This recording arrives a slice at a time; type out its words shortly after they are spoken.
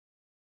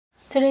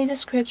Today's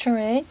scripture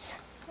is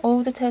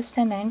Old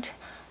Testament,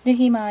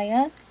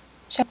 Nehemiah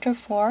chapter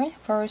 4,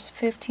 verse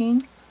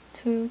 15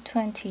 to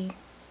 20.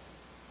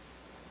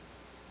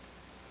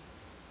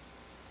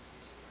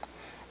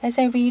 As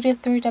I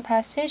read through the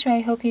passage,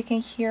 I hope you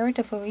can hear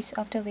the voice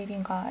of the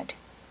living God.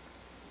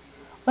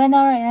 When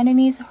our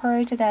enemies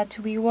heard that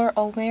we were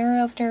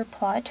aware of their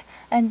plot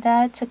and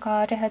that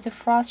God had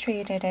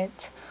frustrated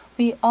it,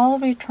 we all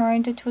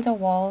returned to the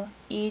wall,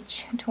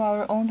 each to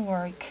our own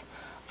work.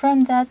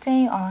 From that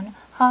day on,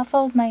 half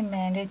of my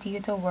men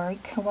did the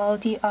work, while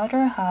the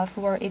other half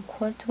were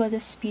equipped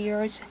with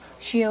spears,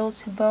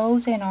 shields,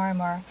 bows, and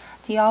armor.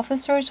 The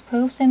officers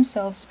posted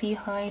themselves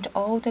behind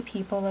all the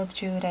people of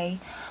Judah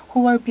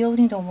who were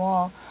building the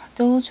wall.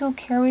 Those who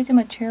carried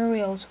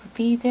materials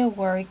did their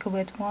work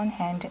with one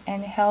hand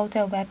and held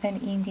a weapon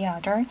in the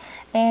other,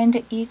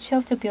 and each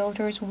of the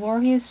builders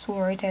wore his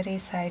sword at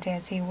his side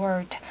as he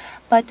worked.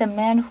 But the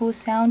man who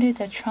sounded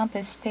the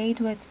trumpet stayed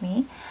with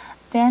me.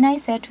 Then I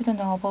said to the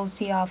nobles,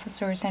 the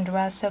officers, and the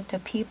rest of the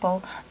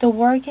people, "The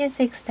work is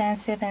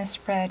extensive and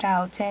spread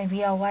out, and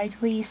we are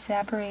widely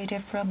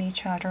separated from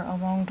each other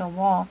along the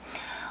wall.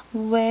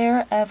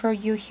 Wherever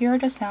you hear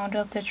the sound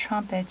of the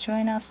trumpet,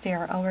 join us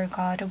there. Our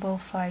God will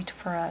fight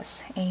for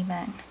us."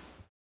 Amen.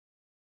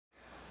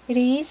 It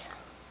is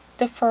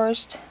the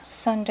first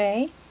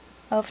Sunday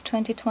of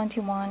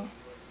 2021.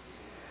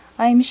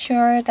 I'm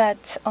sure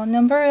that a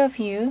number of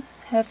you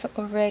have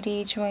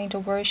already joined the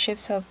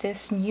worships of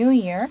this new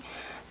year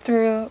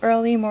through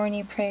early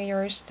morning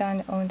prayers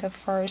done on the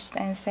first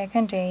and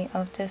second day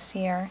of this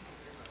year.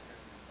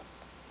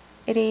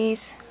 It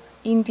is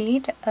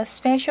indeed a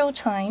special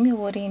time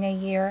within a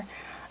year.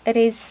 It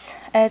is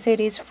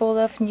full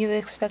of new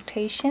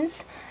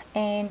expectations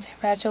and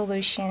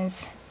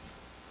resolutions.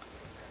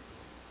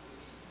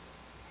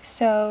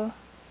 So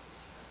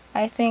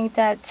I think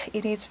that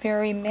it is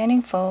very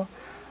meaningful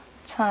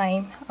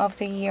time of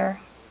the year.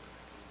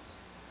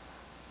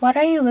 What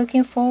are you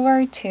looking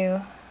forward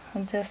to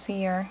this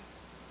year?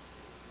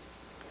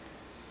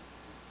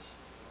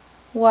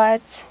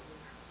 What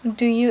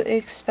do you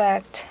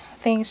expect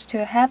things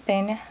to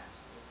happen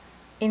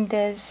in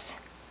these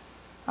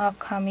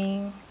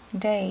upcoming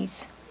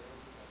days?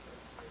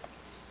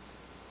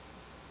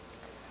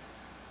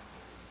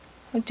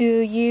 Do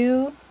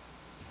you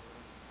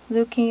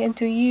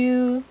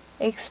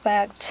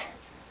expect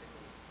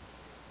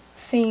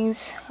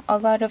a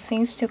lot of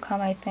things to come,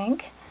 I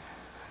think?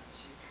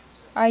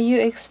 Are you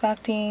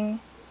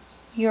expecting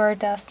your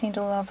destined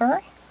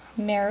lover,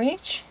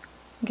 marriage,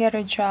 get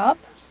a job,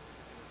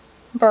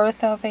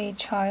 birth of a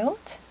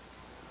child,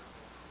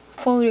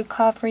 full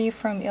recovery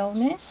from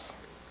illness,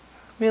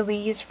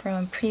 release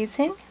from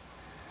prison,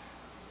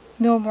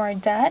 no more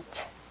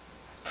debt,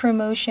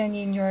 promotion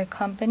in your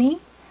company,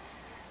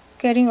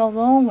 getting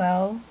along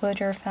well with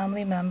your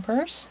family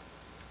members?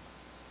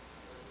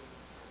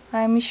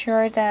 I'm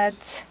sure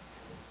that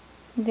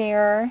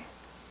there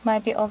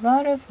might be a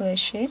lot of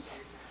wishes,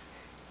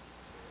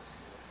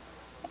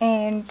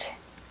 and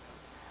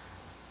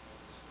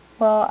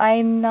well,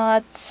 I'm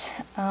not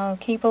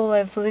capable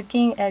of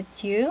looking at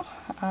you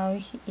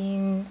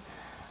in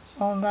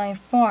online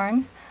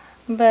form,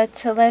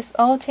 but let's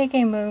all take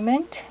a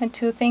moment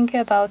to think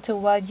about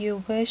what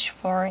you wish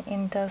for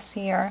in this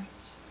year.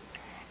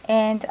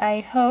 And I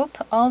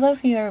hope all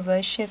of your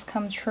wishes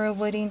come true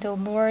within the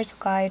Lord's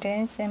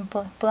guidance and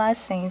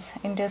blessings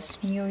in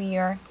this new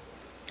year.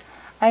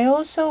 I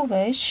also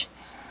wish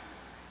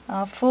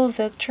full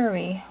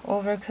victory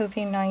over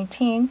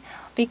COVID-19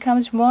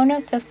 becomes one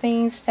of the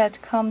things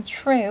that come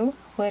true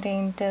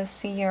within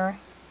this year.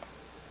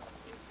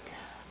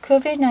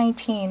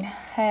 COVID-19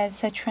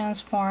 has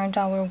transformed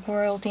our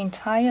world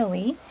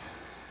entirely,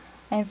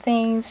 and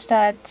things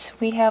that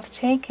we have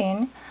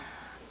taken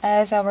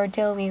as our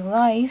daily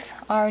life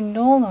are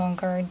no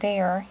longer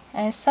there,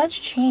 and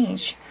such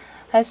change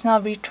has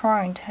not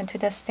returned to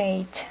the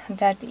state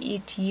that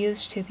it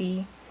used to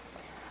be.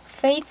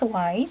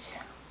 Faith-wise,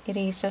 it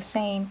is the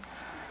same.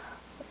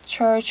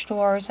 Church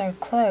doors are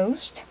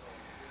closed,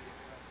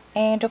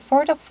 and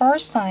for the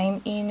first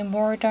time in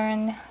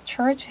modern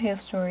church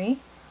history,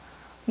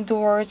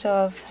 doors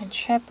of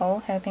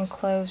chapel have been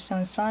closed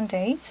on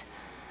Sundays,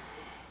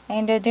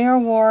 and there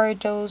were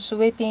those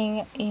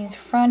weeping in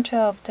front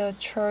of the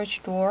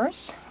church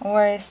doors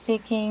or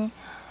sticking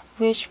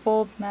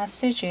wishful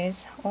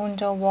messages on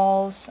the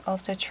walls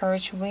of the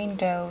church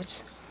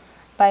windows.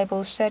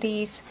 Bible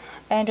studies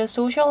and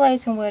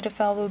socializing with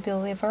fellow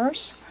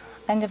believers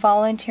and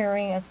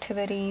volunteering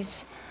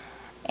activities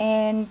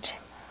and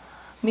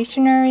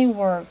missionary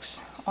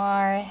works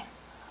are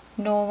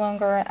no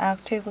longer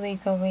actively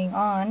going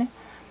on.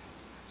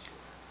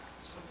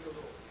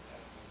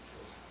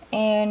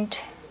 And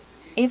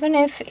even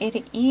if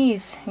it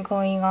is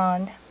going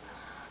on,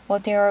 well,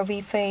 there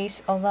we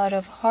face a lot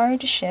of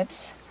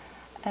hardships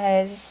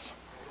as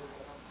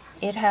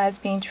it has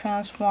been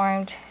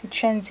transitioned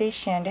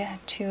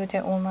to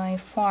the online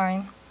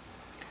form.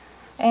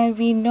 And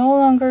we no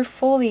longer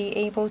fully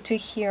able to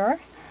hear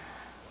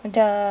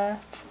the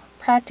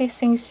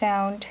practicing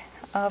sound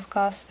of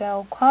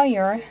gospel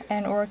choir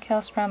and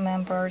orchestra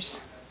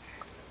members.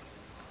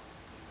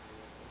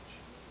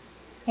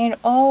 And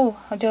all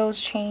those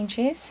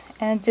changes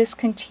and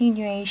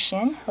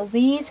discontinuation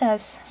leads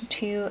us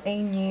to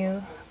a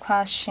new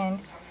question.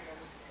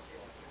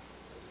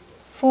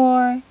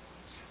 For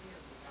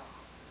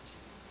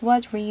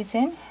what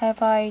reason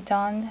have I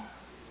done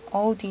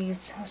all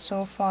these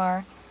so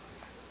far?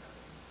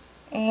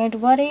 And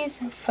what is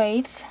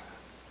faith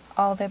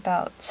all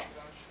about?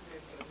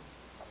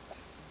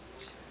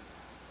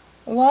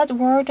 What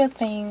were the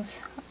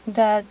things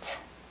that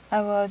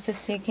I was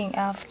seeking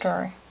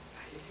after?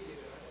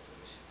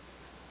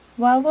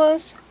 What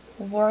was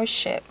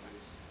worship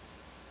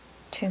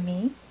to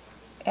me?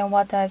 And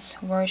what does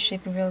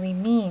worship really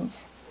mean?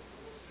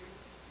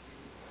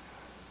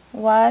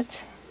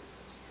 What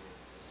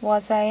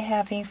was I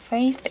having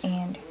faith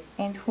in?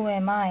 And who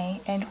am I?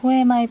 And who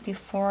am I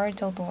before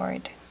the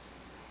Lord?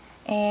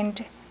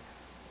 And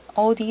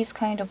all these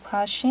kind of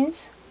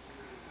questions,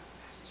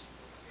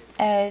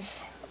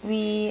 as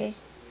we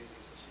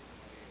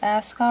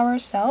ask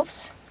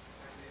ourselves,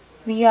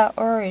 we are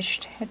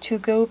urged to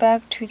go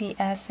back to the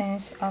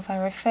essence of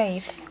our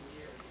faith.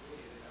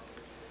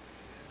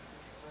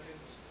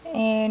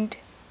 And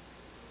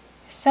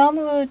some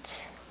would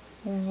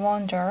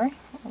wonder,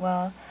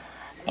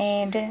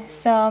 and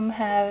some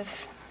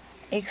have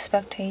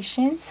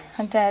expectations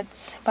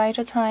that by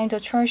the time the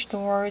church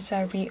doors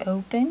are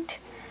reopened,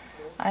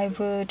 I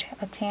would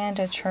attend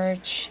a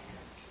church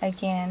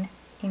again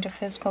in the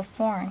physical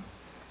form.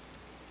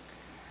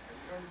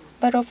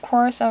 But of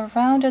course,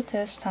 around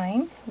this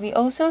time, we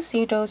also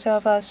see those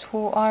of us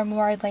who are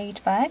more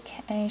laid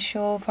back and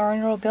show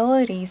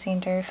vulnerabilities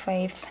in their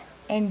faith.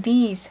 And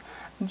these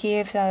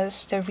gives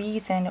us the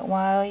reason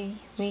why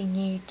we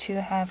need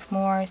to have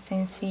more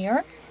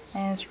sincere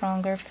and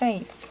stronger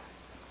faith.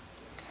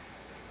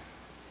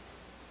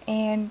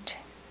 And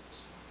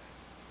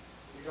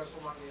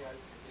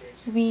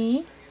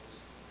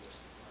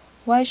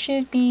what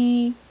should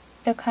be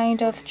the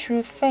kind of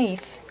true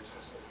faith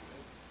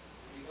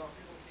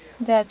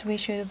that we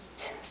should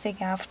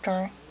seek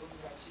after?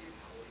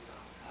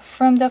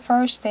 From the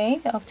first day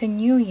of the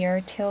new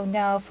year till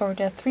now, for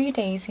the 3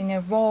 days in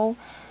a row,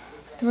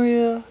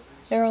 through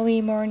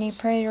early morning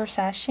prayer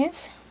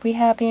sessions, we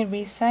have been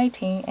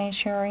reciting and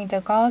sharing the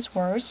God's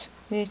words,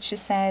 which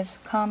says,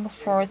 "Come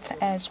forth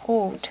as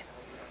gold."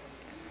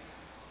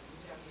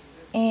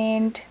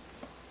 And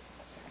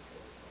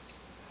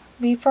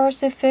we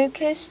first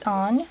focused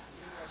on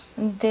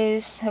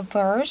this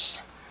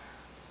verse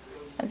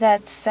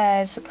that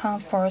says, "Come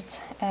forth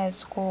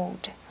as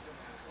gold."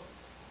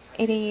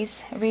 It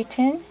is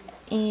written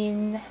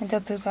in the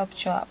book of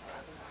Job.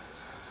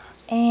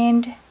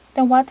 And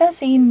then what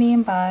does it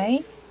mean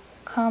by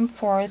 "come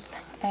forth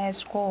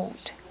as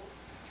gold"?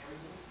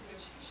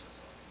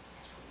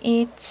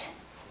 It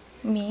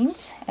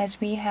means, as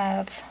we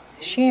have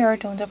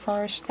shared on the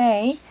first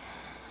day,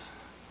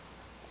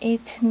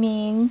 it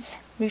means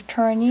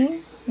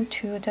returning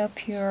to the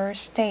pure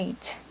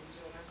state.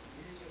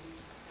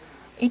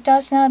 It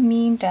does not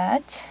mean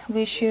that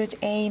we should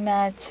aim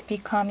at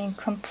becoming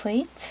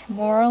complete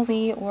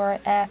morally or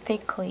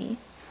ethically.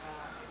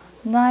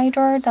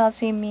 Neither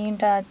does it mean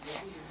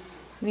that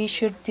we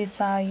should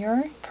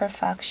desire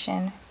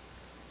perfection.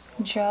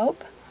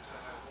 Job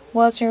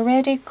was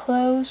already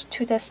close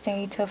to the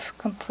state of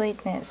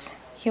completeness.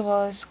 He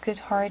was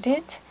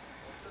good-hearted,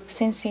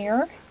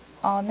 sincere,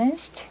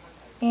 honest,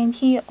 and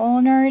he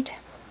honored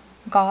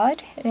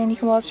God, and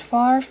he was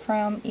far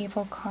from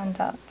evil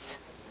conduct.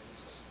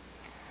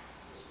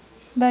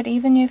 But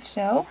even if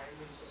so,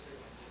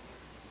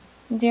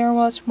 there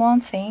was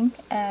one thing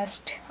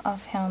asked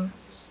of him.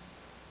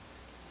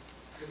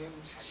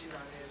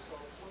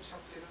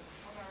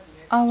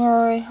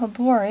 Our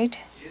Lord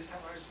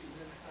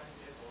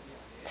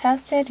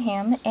tested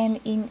him and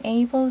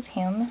enabled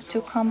him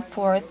to come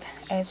forth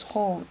as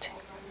gold.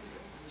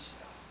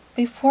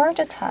 Before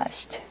the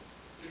test,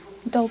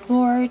 the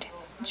Lord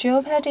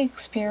Job had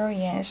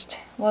experienced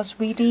was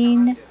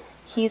within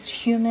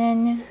his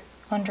human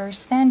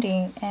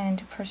understanding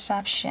and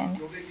perception.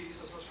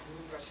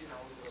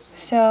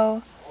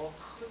 So,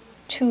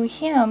 to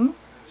him,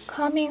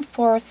 coming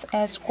forth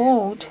as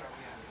gold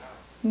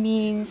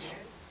means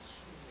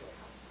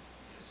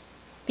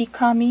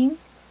becoming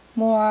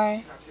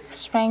more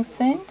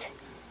strengthened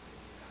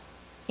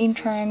in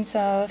terms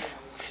of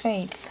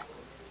faith.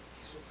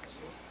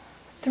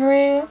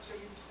 Through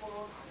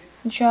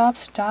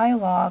Job's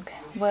dialogue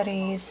with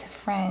his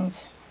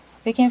friends,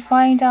 we can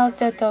find out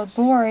that the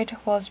Lord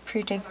was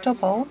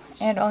predictable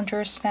and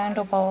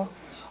understandable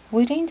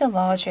within the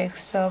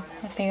logics of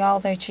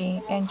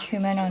theology and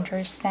human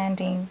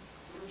understanding.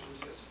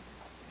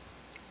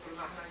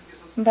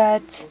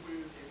 But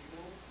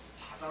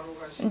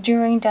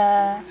during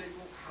the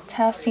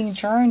testing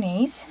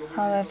journeys,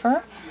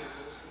 however,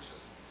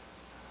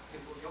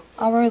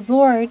 our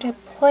Lord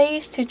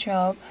placed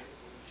Job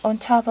on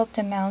top of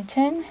the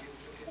mountain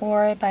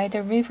or by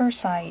the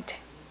riverside.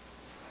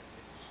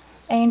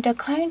 And the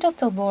kind of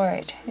the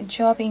Lord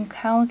Job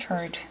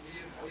encountered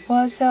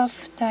was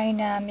of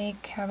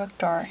dynamic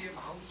character.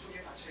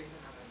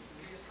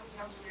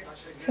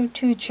 So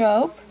to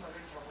Job,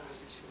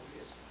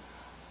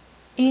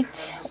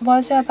 it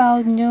was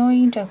about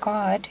knowing the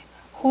God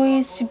who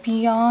is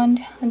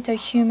beyond the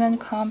human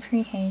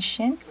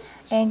comprehension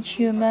and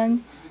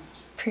human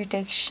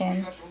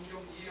prediction.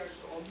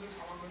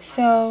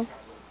 So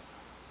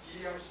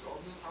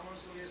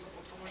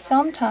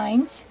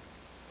sometimes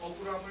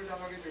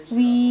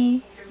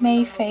we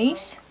may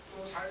face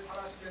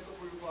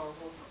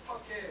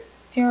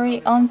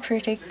very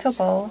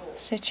unpredictable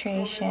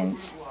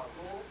situations,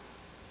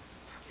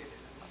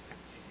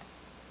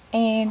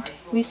 and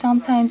we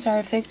sometimes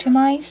are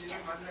victimized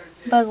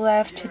but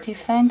left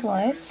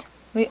defenseless.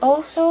 We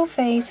also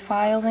face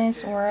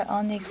violence or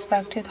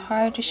unexpected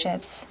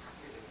hardships.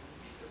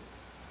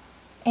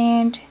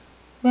 And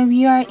when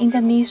we are in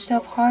the midst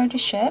of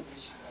hardship,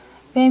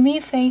 when we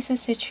face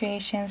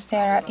situations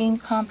that are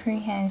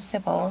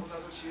incomprehensible,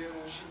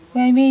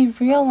 when we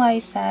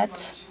realize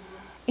that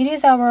it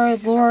is our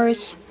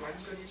Lord's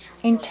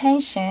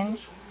intention,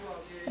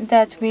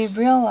 that we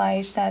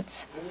realize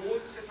that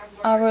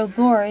our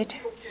Lord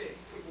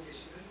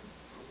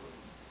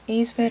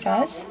is with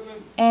us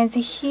and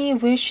He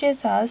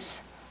wishes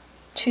us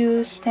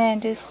to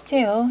stand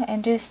still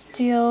and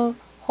still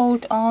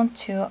hold on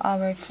to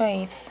our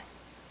faith.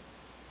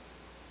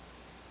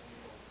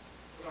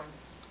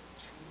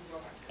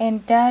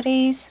 And that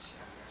is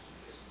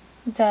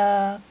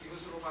the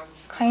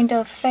kind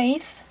of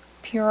faith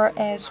pure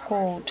as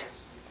gold.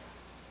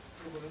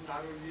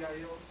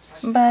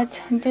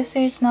 But this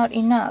is not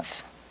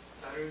enough.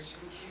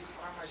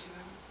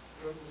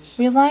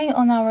 Relying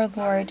on our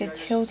Lord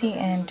till the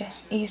end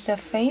is the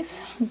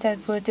faith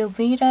that would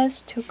lead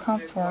us to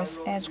comfort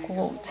as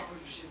gold.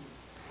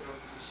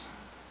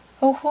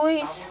 Oh, who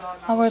is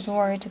our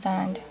Lord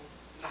then?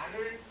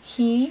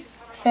 He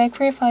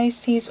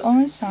sacrificed His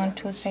own Son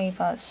to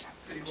save us.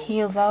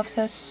 He loves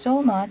us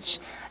so much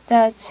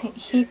that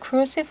He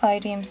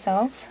crucified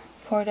Himself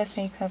for the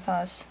sake of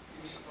us.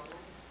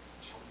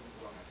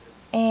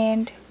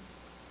 And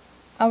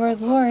our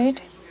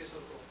Lord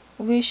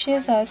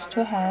wishes us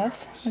to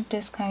have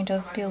this kind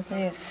of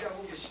belief.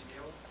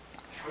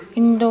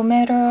 No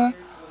matter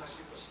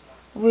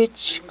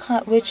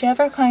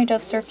whichever kind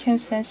of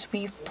circumstance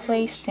we've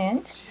placed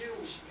in,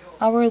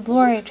 our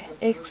Lord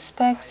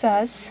expects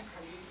us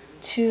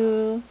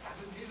to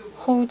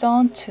hold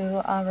on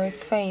to our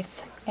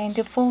faith and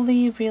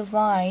fully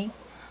rely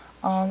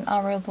on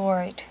our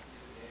Lord.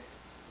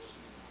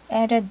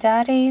 And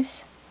that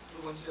is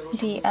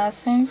the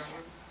essence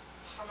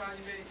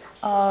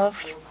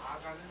of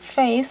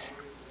faith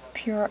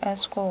pure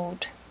as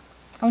gold.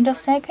 On the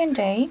second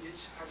day,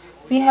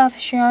 we have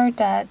shared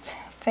that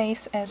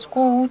faith as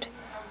gold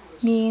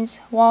means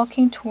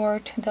walking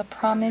toward the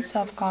promise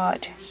of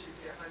God.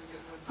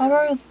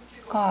 Our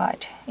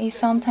God is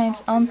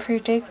sometimes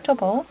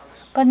unpredictable,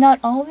 but not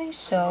always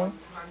so.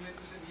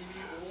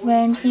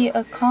 When He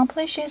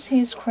accomplishes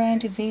His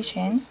grand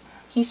vision,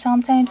 He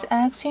sometimes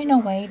acts in a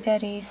way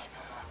that is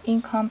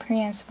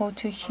incomprehensible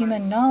to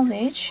human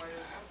knowledge,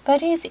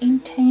 but His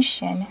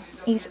intention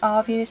is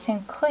obvious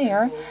and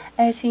clear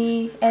as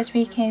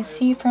we can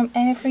see from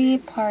every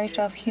part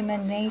of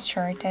human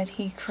nature that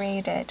He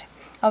created.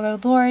 Our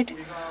Lord,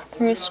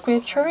 through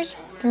scriptures,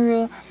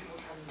 through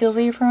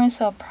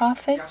deliverance of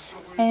prophets,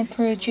 and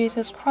through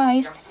Jesus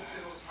Christ,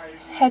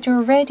 had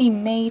already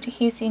made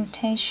His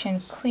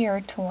intention clear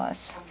to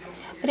us.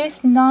 It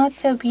is not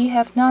that we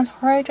have not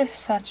heard of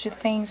such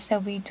things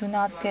that we do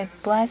not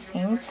get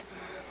blessings.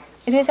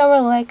 It is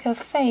our lack of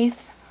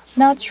faith,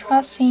 not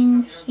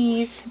trusting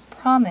His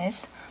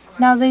promise,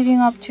 not living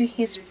up to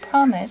His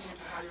promise,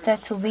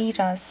 that lead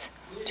us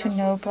to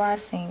no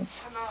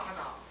blessings.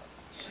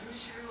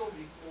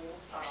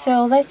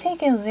 So let's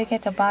take a look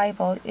at the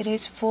Bible. It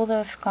is full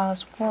of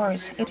God's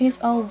words. It is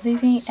all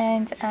living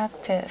and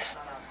active.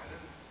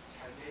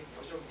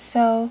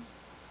 So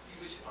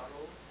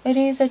it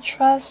is a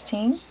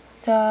trusting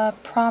the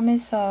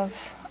promise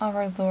of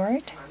our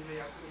Lord,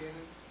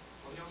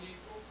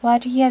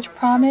 what He has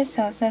promised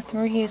us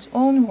through His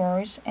own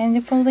words,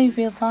 and fully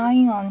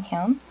relying on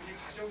Him,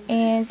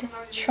 and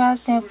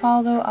trust and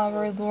follow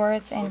our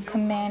Lord's and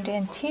command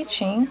and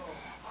teaching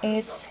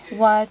is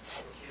what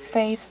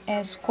faith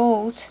as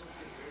gold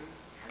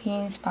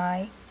means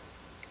by.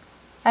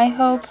 I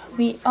hope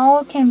we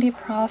all can be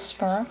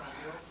prosper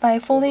by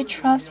fully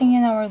trusting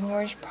in our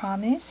Lord's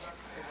promise,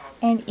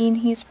 and in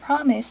His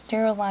promise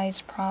there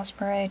lies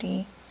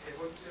prosperity.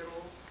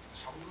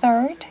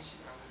 Third,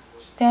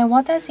 then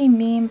what does it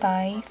mean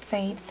by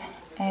faith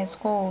as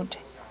gold?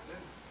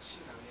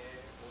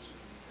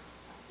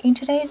 In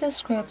today's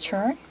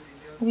scripture,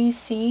 we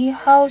see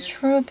how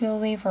true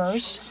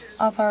believers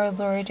of our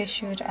Lord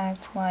should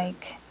act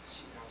like.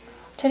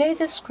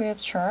 Today's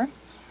scripture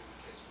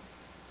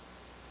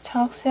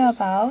talks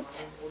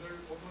about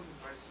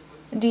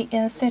the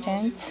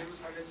incident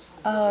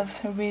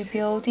of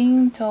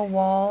rebuilding the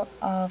wall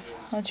of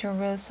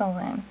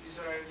Jerusalem.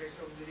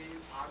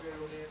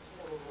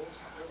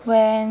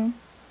 When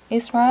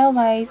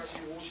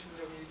Israelites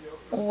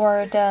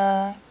or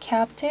the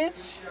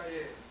captives,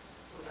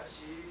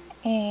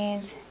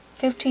 and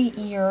 50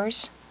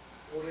 years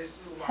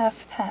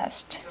have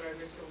passed.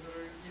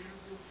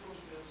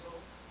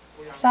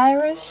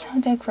 Cyrus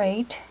the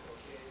Great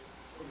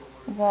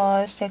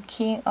was the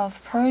king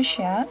of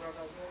Persia,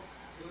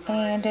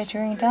 and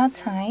during that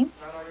time,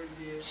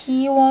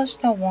 he was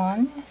the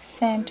one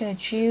sent the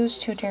Jews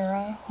to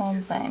their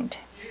homeland.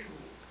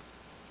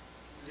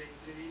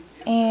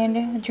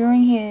 And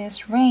during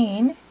his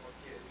reign,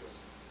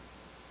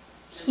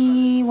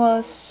 he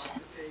was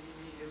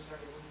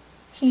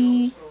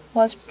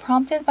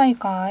prompted by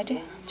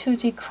God to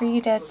decree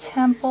that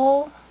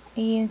temple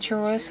in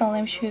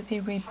Jerusalem should be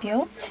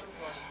rebuilt,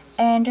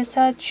 and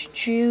such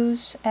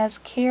Jews as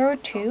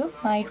cared to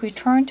might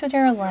return to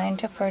their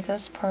land for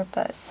this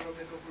purpose.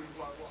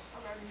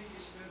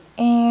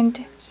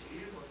 And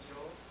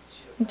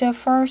the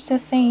first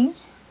thing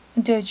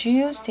the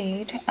Jews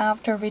did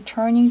after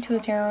returning to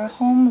their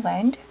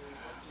homeland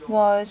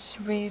was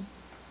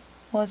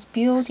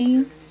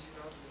building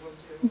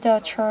the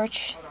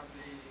church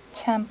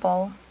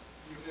temple.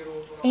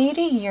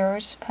 80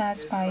 years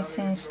passed by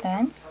since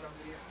then,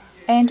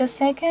 and the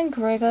second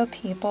group of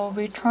people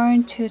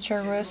returned to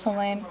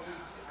Jerusalem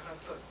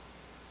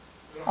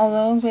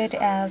along with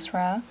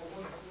Ezra.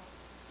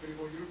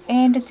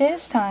 And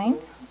this time,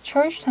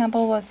 church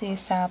temple was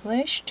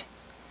established,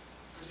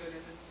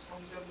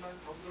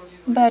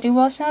 but it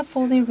was not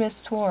fully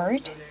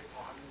restored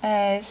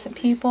as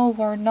people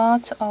were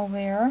not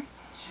aware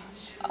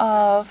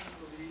of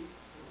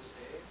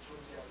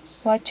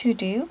what to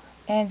do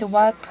and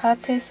what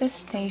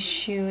practices they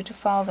should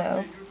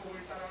follow.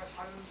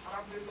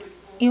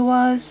 It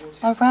was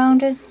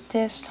around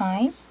this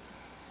time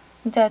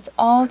that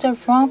all the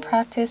wrong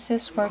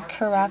practices were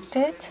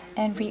corrected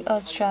and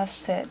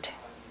readjusted.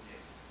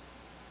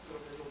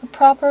 A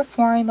proper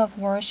form of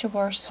worship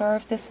was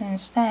served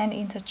since then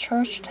in the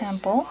church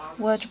temple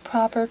with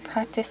proper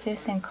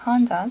practices and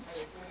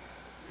conducts.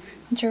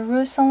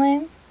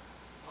 Jerusalem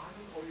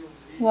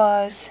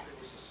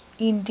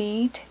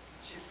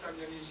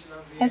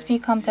has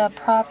become the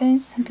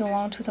province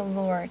belonging to the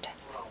Lord.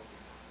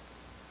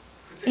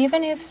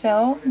 Even if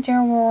so,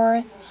 there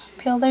were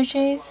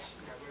pillages,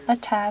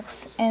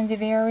 attacks, and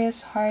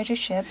various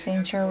hardships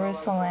in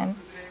Jerusalem.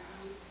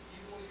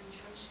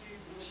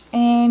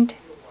 And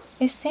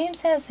it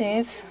seems as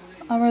if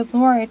our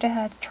Lord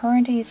had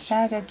turned his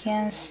back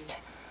against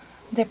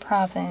the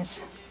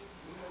province.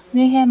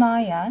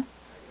 Nehemiah,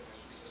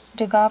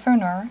 the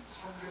governor,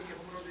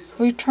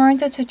 returned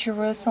to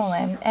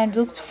Jerusalem and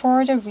looked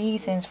for the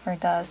reasons for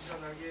this.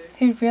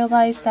 He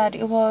realized that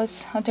it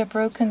was the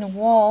broken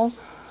wall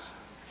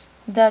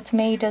that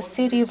made the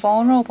city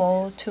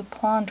vulnerable to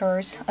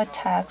plunders,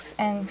 attacks,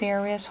 and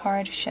various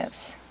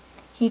hardships.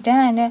 He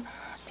then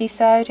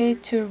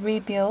decided to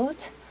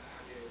rebuild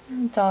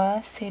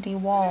the city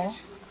wall.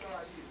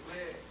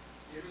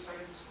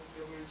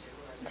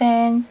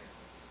 Then,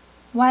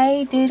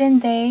 why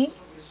didn't they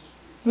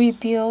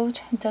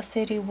rebuild the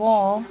city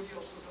wall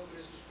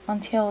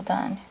until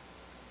then?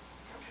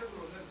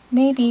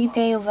 Maybe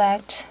they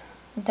lacked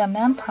the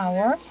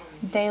manpower,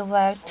 they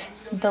lacked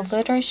the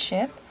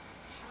leadership,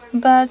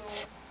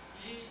 but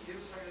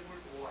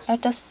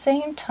at the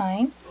same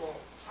time,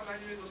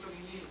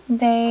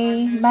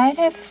 they might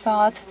have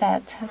thought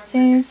that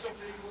since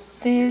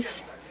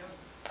this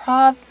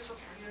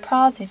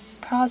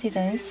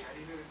providence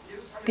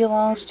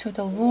belongs to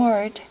the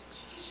Lord,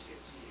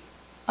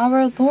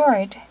 our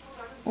Lord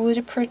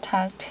would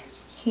protect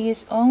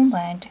his own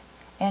land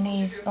and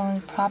his own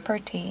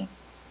property.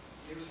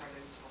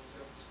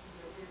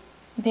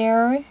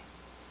 There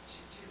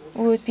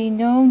would be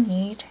no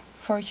need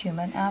for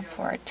human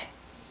effort.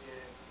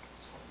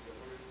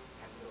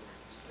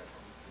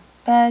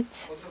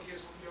 But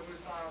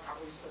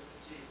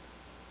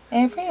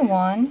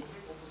everyone,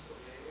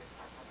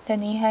 the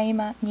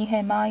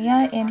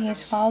Nehemiah and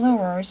his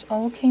followers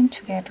all came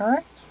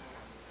together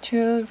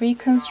to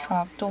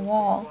reconstruct the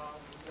wall.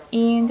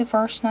 In the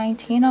verse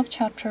 19 of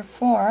chapter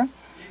 4,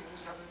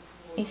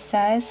 it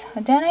says,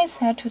 "Then I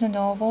said to the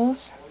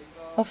nobles,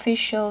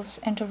 officials,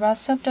 and the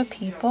rest of the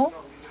people,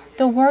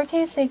 the work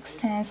is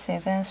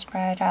extensive and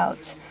spread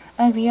out,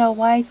 and we are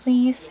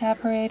widely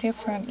separated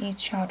from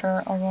each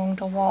other along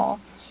the wall."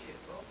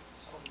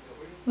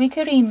 We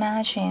could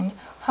imagine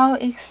how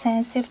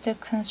extensive the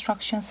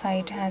construction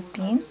site has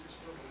been,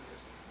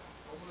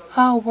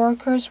 how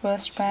workers were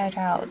spread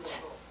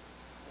out.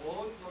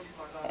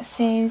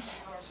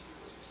 Since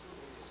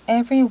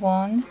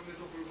everyone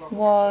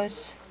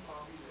was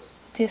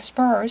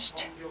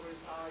dispersed,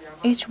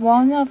 each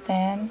one of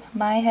them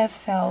might have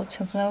felt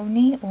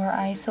lonely or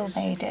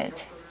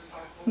isolated.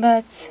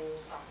 But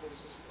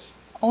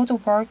all the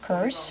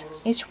workers,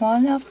 each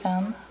one of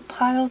them,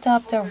 piled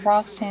up the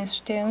rocks and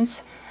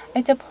stones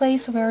at the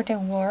place where they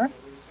were,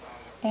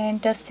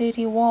 and the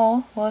city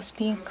wall was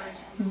being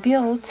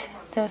built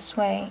this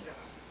way.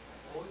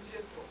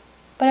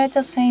 But at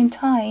the same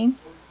time,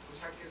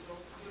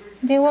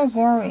 they were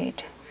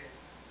worried.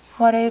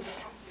 What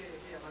if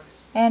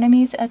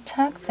enemies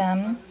attacked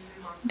them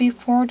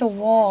before the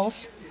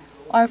walls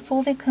are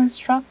fully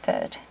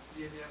constructed.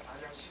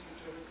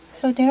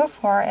 So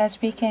therefore,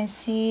 as we can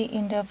see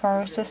in the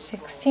verse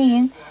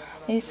 16,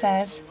 it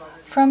says,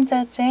 "From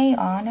that day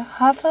on,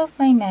 half of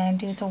my men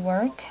did the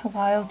work,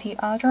 while the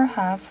other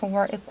half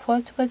were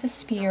equipped with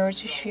spears,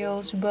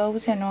 shields,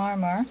 bows, and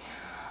armor.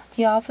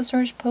 The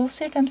officers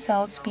posted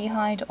themselves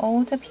behind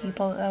all the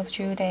people of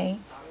Judah."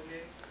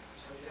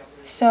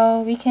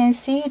 So we can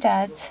see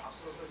that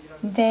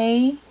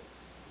they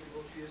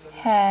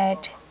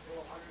had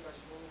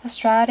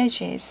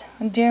strategies.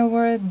 There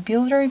were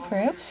builder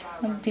groups,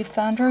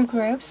 defender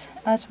groups,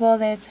 as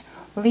well as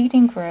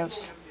leading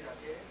groups.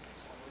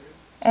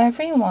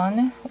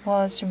 Everyone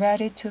was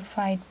ready to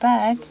fight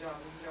back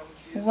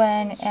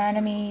when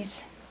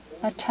enemies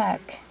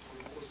attack.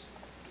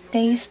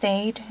 They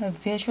stayed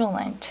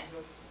vigilant.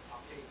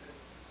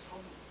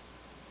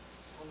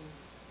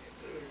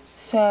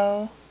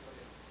 So,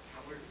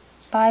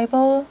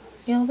 Bible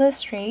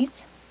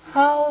illustrates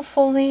how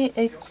fully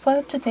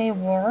equipped they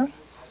were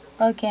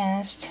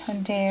against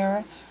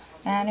their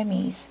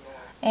enemies.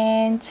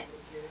 And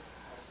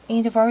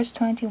in the verse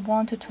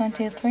 21 to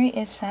 23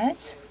 it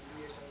says,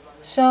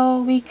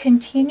 "So we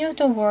continued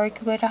the work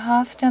with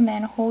half the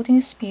men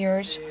holding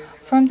spears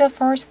from the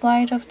first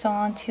light of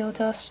dawn till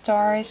the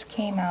stars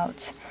came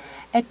out.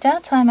 At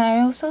that time I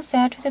also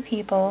said to the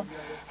people,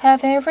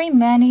 'Have every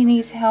man and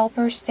his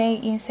helper stay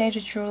inside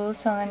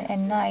Jerusalem at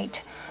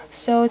night,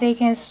 so they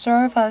can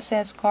serve us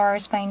as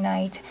guards by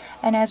night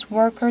and as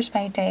workers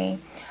by day.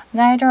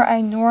 Neither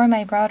I nor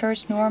my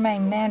brothers nor my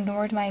men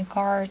nor my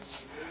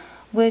guards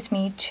with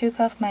me took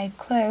off my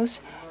clothes.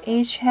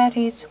 Each had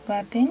his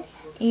weapon,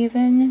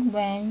 even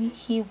when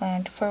he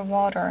went for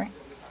water.'"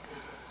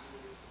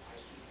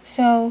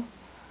 So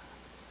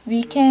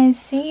we can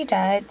see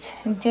that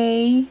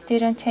they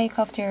didn't take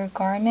off their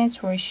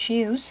garments or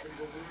shoes.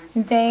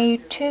 They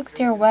took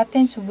their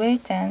weapons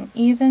with them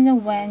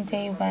even when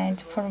they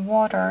went for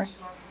water.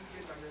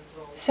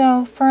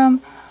 So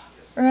from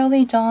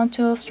early dawn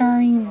to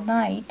starry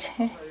night,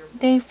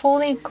 they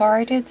fully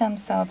guarded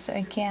themselves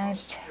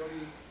against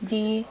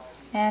the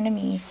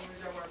enemies.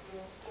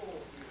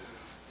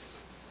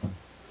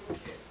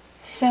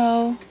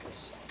 So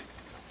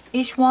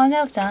each one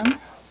of them,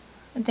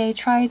 they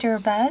tried their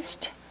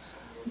best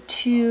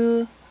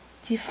to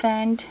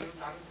defend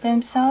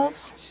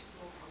themselves,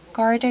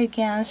 guard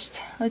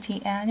against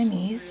the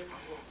enemies,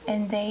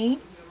 and they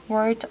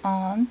worked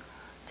on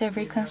the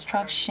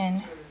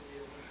reconstruction.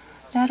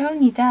 Not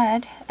only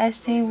that,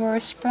 as they were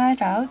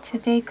spread out,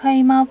 they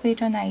came up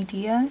with an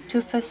idea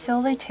to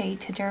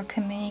facilitate their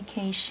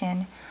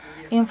communication.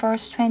 In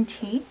verse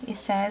 20, it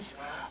says,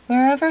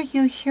 "Wherever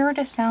you hear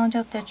the sound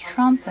of the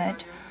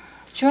trumpet,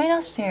 join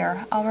us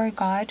there. Our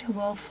God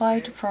will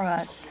fight for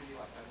us."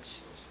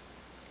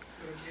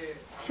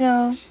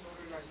 So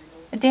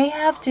they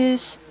have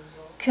these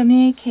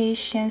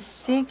communication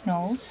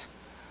signals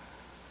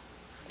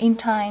in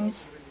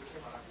times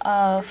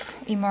of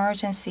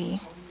emergency.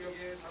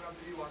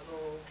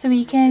 So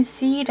we can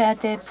see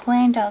that they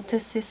planned out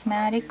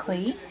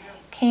systematically,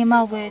 came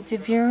up with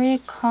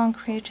very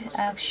concrete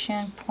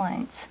action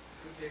plans.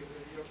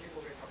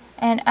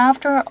 And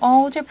after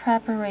all the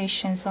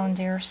preparations on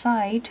their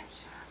side,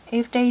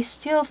 if they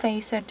still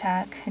face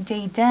attack,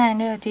 they then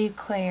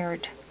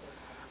declared,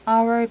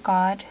 "Our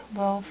God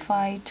will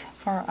fight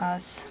for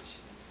us."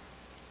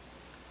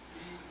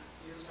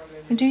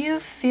 Do you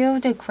feel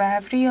the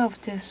gravity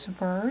of this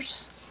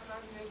verse?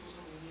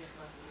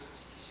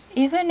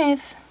 Even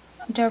if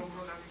the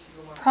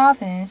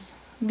province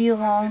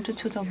belonged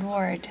to the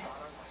Lord,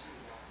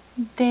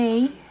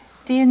 they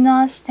did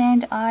not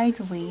stand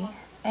idly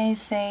and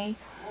say,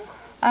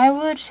 "I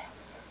would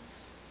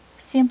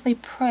simply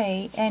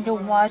pray and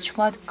watch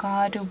what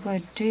God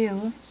would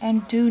do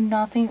and do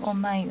nothing on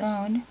my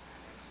own,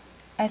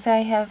 as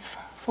I have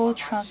full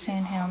trust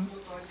in Him."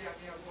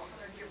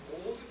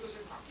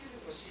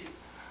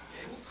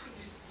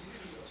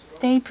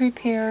 They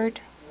prepared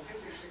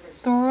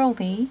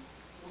thoroughly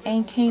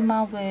and came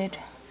up with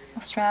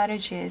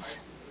strategies.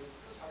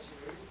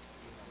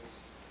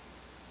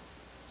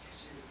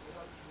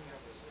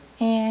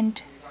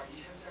 And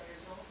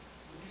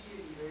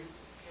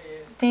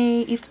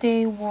if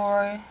they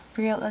were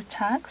real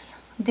attacks,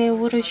 they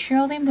would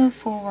surely move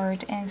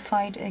forward and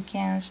fight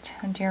against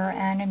their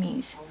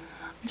enemies.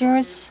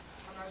 There's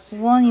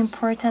one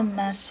important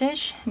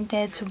message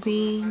that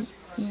we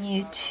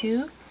need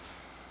to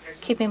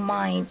keep in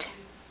mind.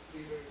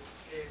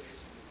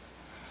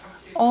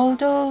 All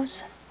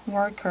those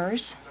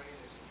workers,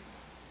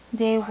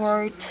 they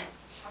worked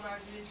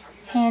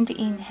hand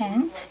in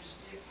hand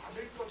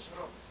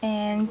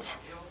and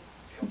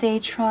they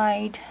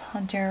tried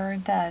their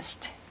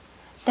best.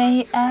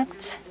 They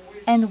act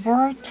and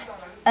worked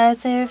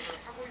as if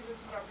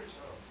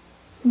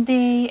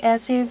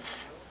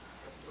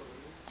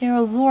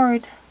their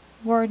Lord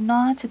were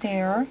not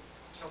there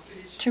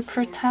to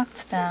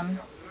protect them.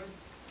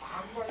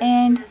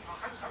 And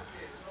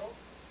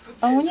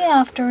only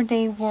after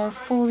they were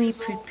fully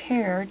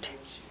prepared,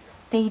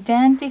 they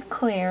then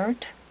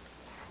declared,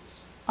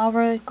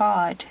 our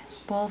God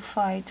will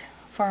fight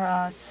for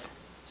us.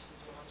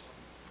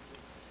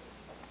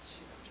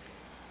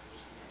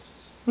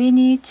 We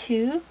need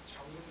to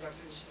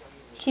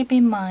keep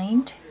in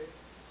mind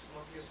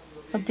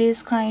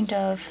this kind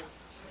of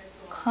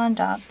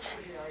conduct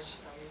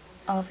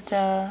of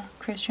the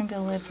Christian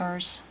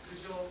believers.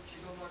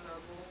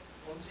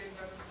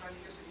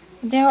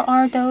 There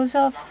are those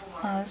of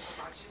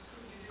us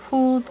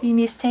who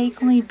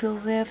mistakenly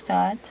believe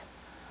that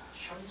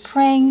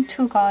praying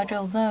to God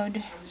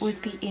alone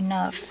would be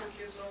enough.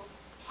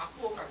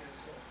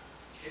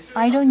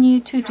 I don't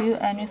need to do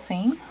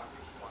anything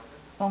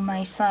on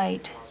my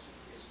side.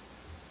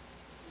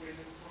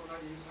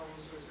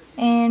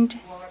 And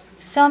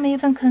some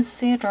even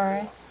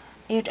consider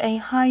it a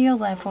higher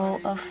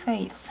level of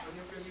faith.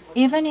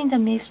 Even in the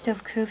midst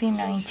of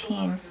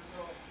COVID-19,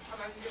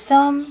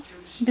 some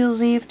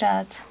believe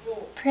that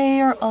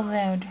prayer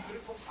alone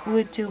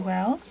would do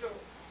well.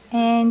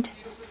 And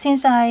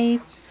since I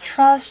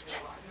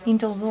trust in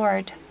the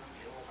Lord,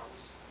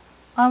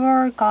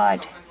 our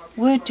God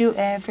would do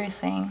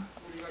everything.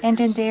 And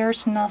then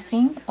there's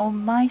nothing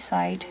on my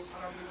side.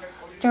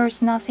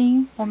 There's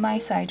nothing on my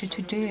side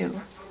to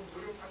do.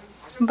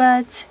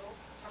 But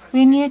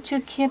we need to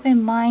keep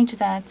in mind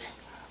that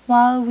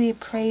while we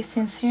pray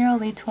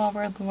sincerely to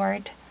our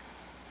Lord,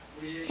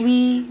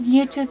 we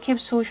need to keep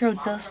social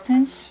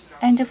distance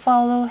and to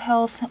follow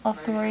health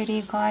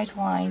authority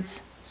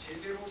guidelines.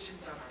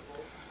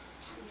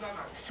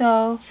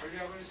 So,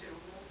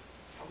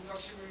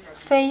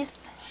 faith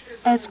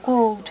as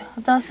gold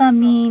does not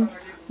mean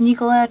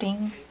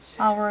neglecting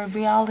our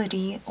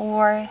reality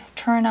or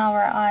turn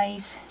our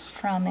eyes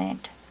from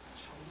it.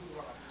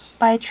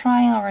 By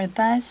trying our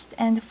best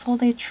and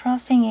fully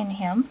trusting in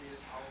Him,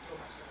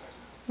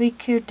 we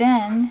could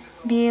then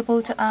be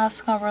able to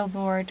ask our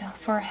Lord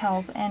for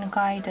help and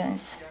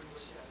guidance.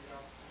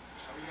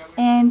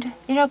 And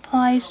it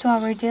applies to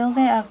our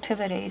daily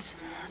activities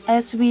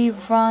as we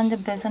run the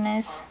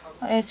business,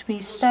 as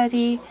we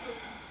study,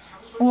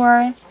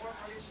 or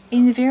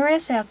in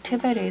various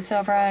activities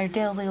of our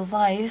daily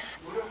life.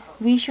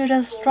 We should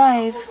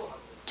strive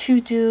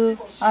to do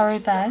our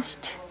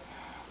best.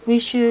 We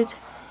should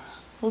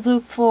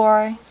look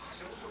for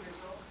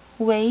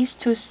ways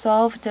to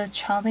solve the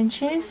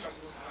challenges.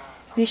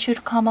 We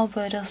should come up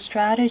with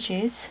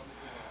strategies.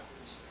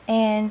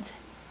 And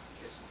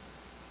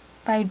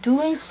by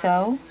doing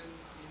so,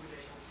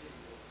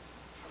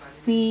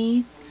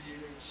 we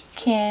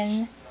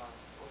can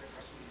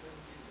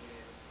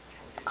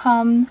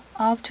come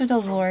up to the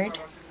Lord,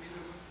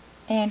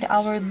 and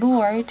our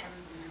Lord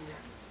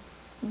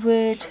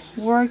would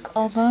work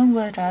along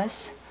with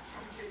us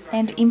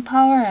and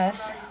empower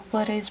us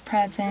with His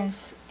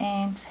presence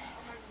and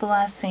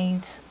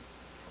blessings.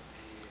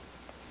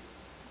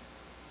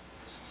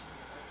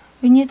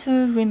 We need to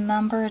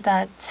remember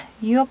that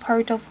your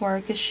part of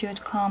work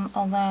should come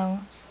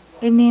alone.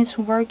 It means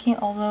working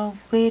alone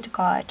with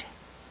God.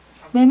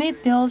 When we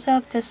build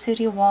up the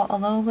city wall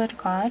alone with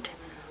God,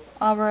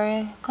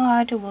 our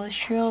God will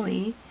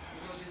surely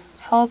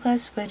help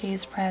us with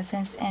His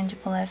presence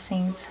and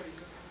blessings.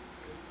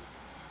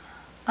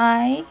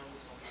 I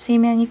see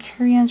many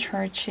Korean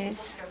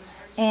churches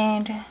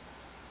and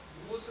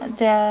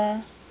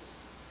the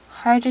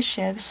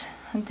hardships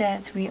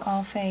that we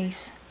all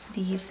face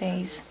these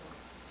days.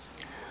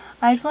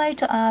 I'd like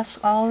to ask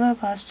all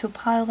of us to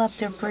pile up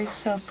the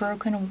bricks of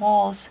broken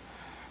walls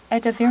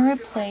at the very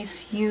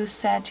place you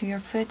set your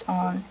foot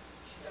on.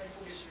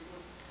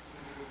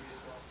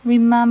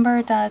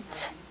 Remember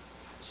that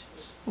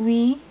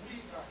we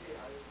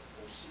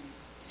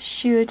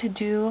should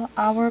do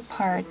our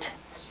part.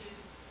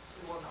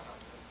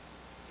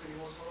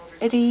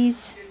 It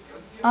is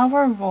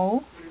our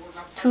role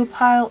to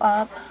pile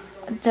up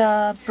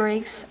the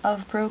bricks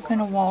of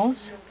broken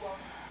walls.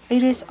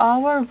 It is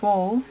our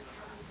role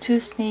to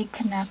stay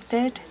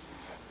connected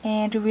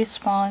and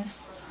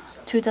respond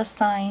to the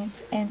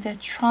signs and the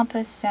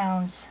trumpet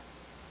sounds.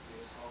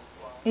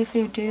 If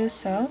we do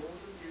so,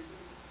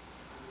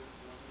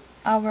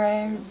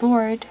 our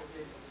Lord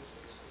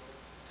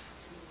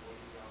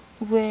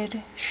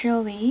would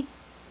surely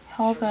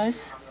help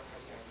us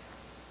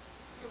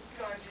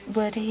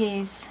with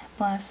His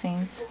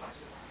blessings.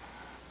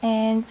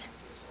 And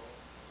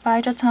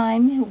by the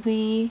time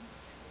we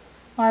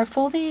are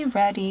fully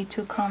ready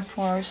to come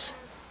forth,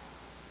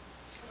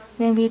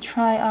 when we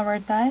try our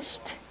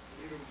best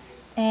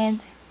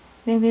and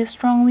when we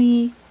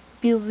strongly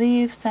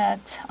believe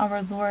that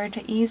our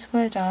Lord is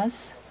with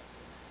us,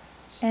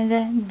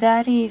 and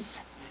that is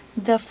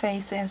the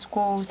faith as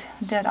gold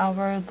that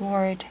our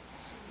Lord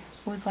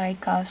would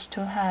like us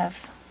to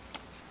have.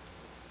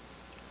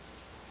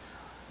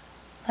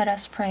 Let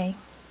us pray.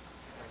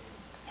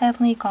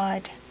 Heavenly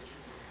God,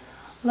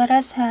 let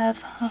us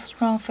have a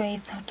strong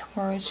faith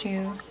towards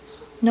You.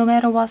 No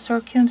matter what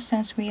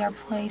circumstance we are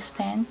placed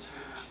in,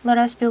 let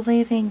us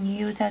believe in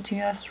You that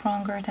You are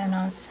stronger than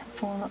us,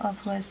 full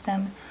of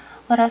wisdom.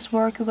 Let us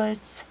walk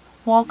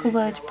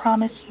with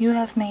promise You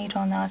have made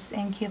on us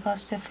and give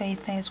us the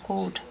faith as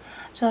gold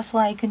Just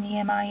like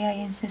Nehemiah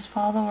and his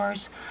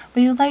followers,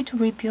 we would like to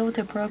rebuild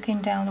the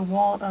broken down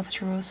wall of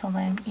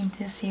Jerusalem in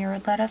this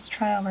year. Let us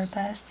try our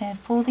best and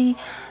fully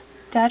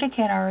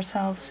dedicate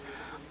ourselves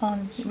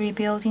on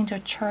rebuilding the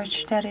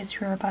church that is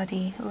your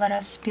body. Let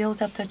us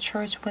build up the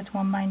church with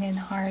one mind and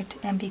heart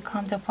and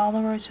become the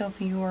followers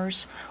of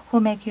yours who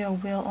make your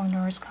will on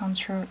earth come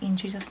true. In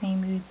Jesus'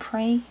 name we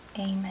pray.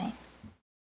 Amen.